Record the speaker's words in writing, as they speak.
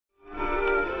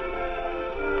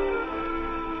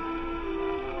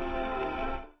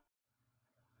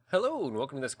Hello and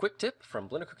welcome to this quick tip from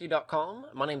BlenderCookie.com.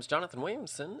 My name is Jonathan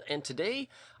Williamson, and today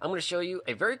I'm going to show you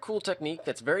a very cool technique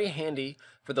that's very handy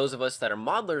for those of us that are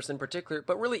modelers in particular,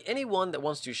 but really anyone that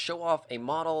wants to show off a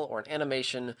model or an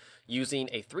animation using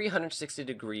a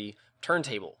 360-degree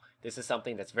turntable. This is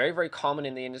something that's very, very common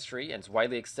in the industry and is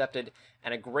widely accepted,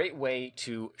 and a great way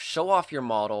to show off your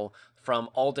model from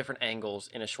all different angles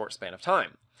in a short span of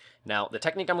time. Now, the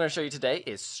technique I'm going to show you today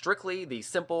is strictly the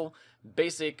simple,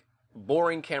 basic,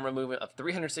 boring camera movement of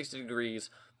 360 degrees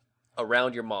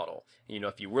around your model. You know,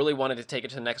 if you really wanted to take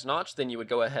it to the next notch, then you would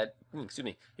go ahead,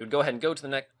 you would go ahead and go to the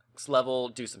next level,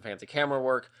 do some fancy camera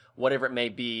work, whatever it may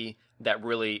be that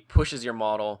really pushes your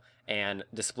model and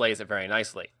displays it very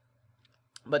nicely.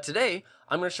 But today,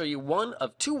 I'm going to show you one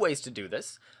of two ways to do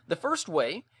this. The first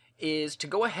way is to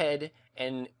go ahead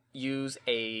and use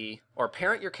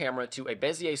parent your camera to a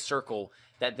Bezier circle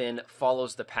that then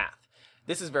follows the path.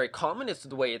 This is very common, it's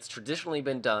the way it's traditionally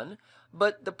been done,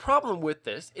 but the problem with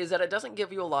this is that it doesn't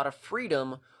give you a lot of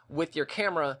freedom with your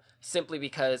camera simply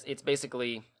because it's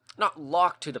basically not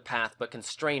locked to the path but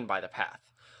constrained by the path.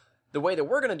 The way that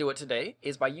we're going to do it today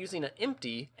is by using an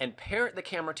empty and parent the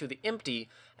camera to the empty,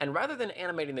 and rather than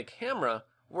animating the camera,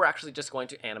 we're actually just going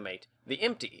to animate the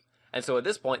empty. And so at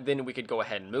this point, then we could go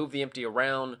ahead and move the empty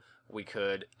around, we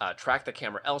could track the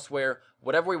camera elsewhere,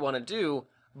 whatever we want to do,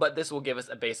 but this will give us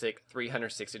a basic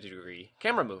 360-degree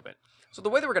camera movement. So the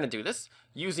way that we're going to do this,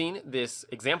 using this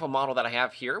example model that I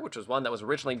have here, which was one that was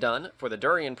originally done for the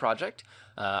Durian project.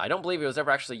 I don't believe it was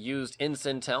ever actually used in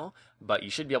Sintel, but you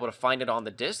should be able to find it on the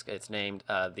disk. It's named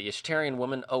the Ishtarian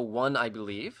Woman 01, I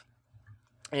believe.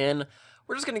 And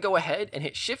we're just going to go ahead and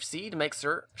hit Shift-C to make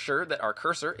sure that our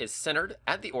cursor is centered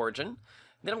at the origin.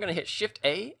 Then I'm going to hit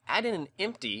Shift-A, add in an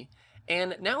empty,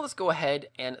 and now let's go ahead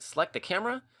and select the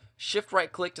camera, Shift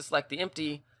right click to select the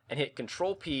empty, and hit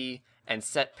Control P and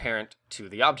set parent to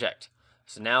the object.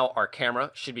 So now our camera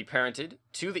should be parented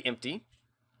to the empty.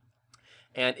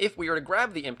 And if we were to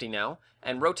grab the empty now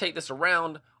and rotate this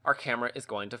around, our camera is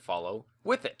going to follow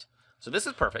with it. So this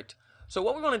is perfect. So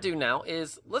what we want to do now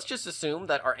is, let's just assume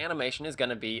that our animation is going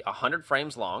to be 100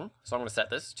 frames long. So I'm going to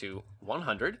set this to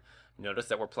 100. Notice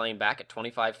that we're playing back at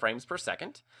 25 frames per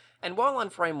second. And while on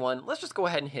frame 1, let's just go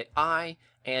ahead and hit I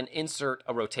and insert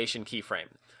a rotation keyframe.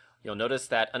 You'll notice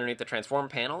that underneath the transform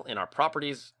panel in our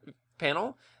properties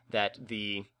panel that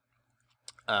the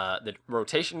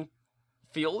rotation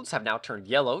fields have now turned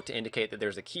yellow to indicate that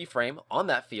there's a keyframe on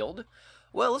that field.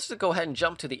 Well, let's just go ahead and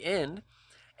jump to the end.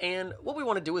 And what we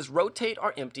want to do is rotate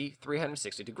our empty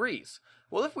 360 degrees.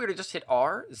 Well, if we were to just hit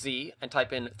R, Z, and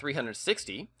type in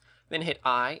 360, then hit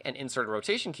I and insert a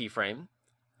rotation keyframe,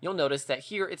 you'll notice that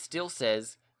here it still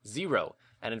says 0.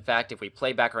 And in fact, if we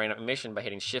play back our animation by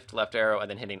hitting Shift left arrow and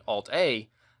then hitting Alt A,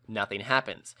 nothing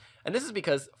happens. And this is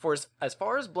because, as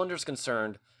far as Blender's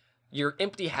concerned, your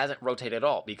empty hasn't rotated at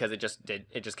all because it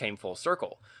just came full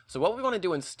circle. So what we want to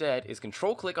do instead is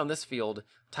control click on this field,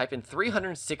 type in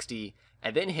 360,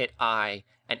 and then hit I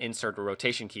and insert a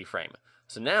rotation keyframe.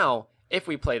 So now, if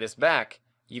we play this back,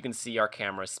 you can see our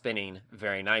camera spinning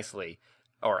very nicely,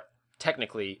 or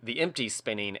technically the empty's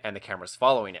spinning and the camera's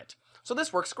following it. So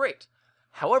this works great.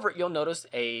 However, you'll notice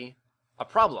a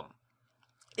problem.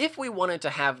 If we wanted to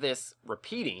have this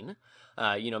repeating,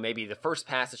 maybe the first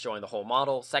pass is showing the whole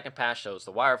model, second pass shows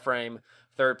the wireframe,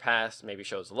 third pass maybe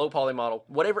shows the low poly model,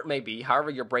 whatever it may be, however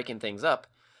you're breaking things up,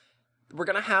 we're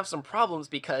going to have some problems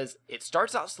because it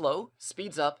starts out slow,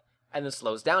 speeds up, and then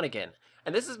slows down again.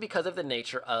 And this is because of the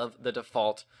nature of the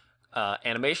default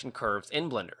animation curves in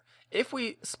Blender. If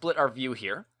we split our view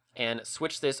here and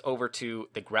switch this over to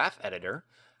the graph editor,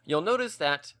 you'll notice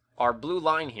that our blue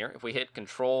line here, if we hit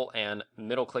Control and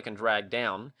middle click and drag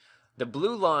down, the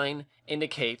blue line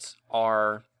indicates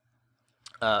the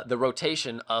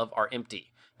rotation of our empty.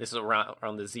 This is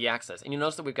around the Z-axis, and you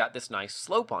notice that we've got this nice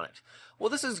slope on it. Well,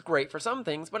 this is great for some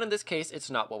things, but in this case, it's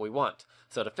not what we want.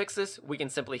 So to fix this, we can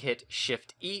simply hit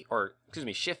Shift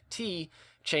T,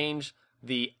 change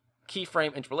the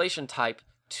keyframe interpolation type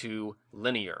to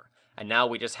linear, and now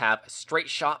we just have a straight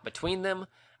shot between them,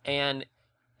 and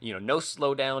no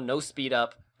slowdown, no speed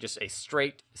up, just a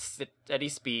straight, steady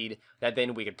speed that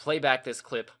then we could play back this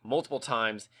clip multiple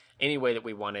times any way that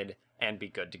we wanted and be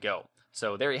good to go.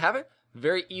 So there you have it.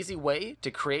 Very easy way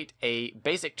to create a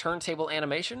basic turntable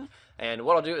animation. And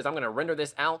what I'll do is I'm going to render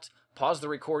this out, pause the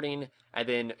recording, and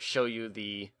then show you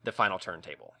the final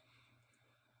turntable.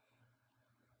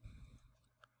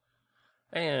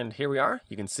 And here we are.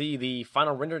 You can see the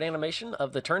final rendered animation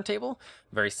of the turntable.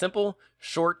 Very simple,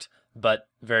 short, but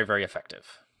very, very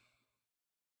effective.